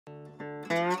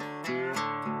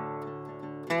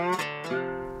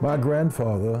My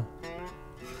grandfather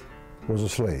was a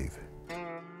slave.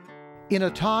 In a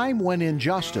time when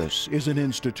injustice is an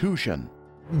institution,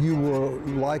 You were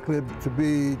likely to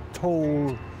be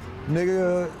told,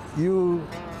 nigga, you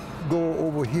go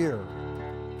over here.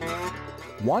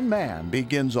 one man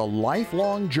begins a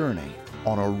lifelong journey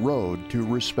on a road to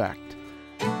respect.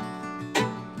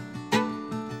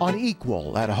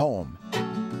 Unequal at home,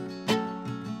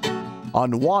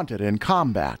 unwanted in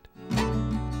combat,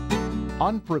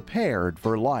 unprepared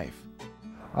for life.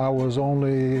 I was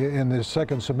only in the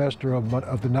second semester of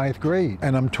the 9th grade,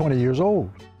 and I'm 20 years old.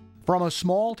 From a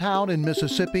small town in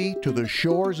Mississippi to the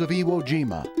shores of Iwo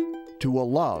Jima, to a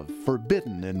love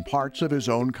forbidden in parts of his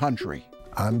own country.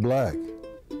 I'm black,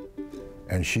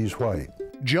 and she's white.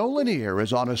 Joe Lanier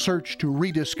is on a search to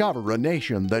rediscover a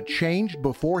nation that changed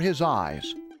before his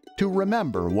eyes, to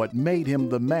remember what made him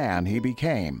the man he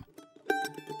became,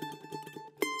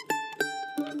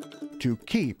 to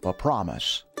keep a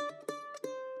promise.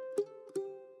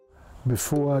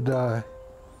 Before I die,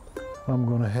 I'm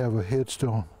gonna have a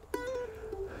headstone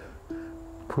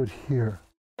put here.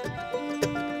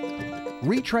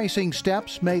 Retracing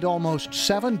steps made almost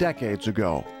 7 decades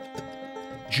ago,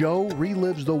 Joe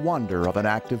relives the wonder of an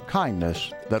act of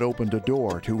kindness that opened a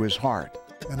door to his heart.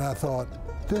 And I thought,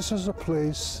 this is a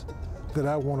place that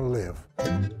I want to live.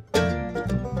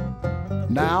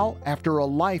 Now, after a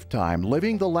lifetime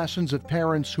living the lessons of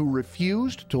parents who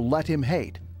refused to let him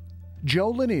hate,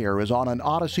 Joe Lanier is on an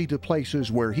odyssey to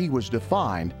places where he was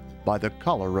defined by the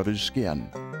color of his skin.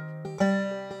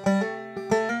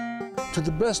 To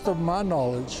the best of my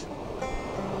knowledge,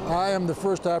 I am the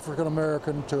first African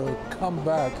American to come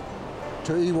back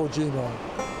to Iwo Jima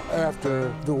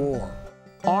after the war.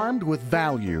 Armed with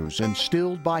values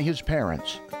instilled by his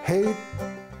parents, Hate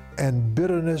and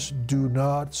bitterness do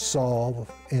not solve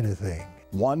anything.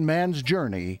 one man's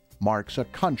journey marks a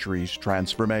country's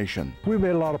transformation. We've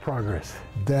made a lot of progress.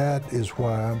 That is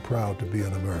why I'm proud to be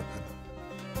an American.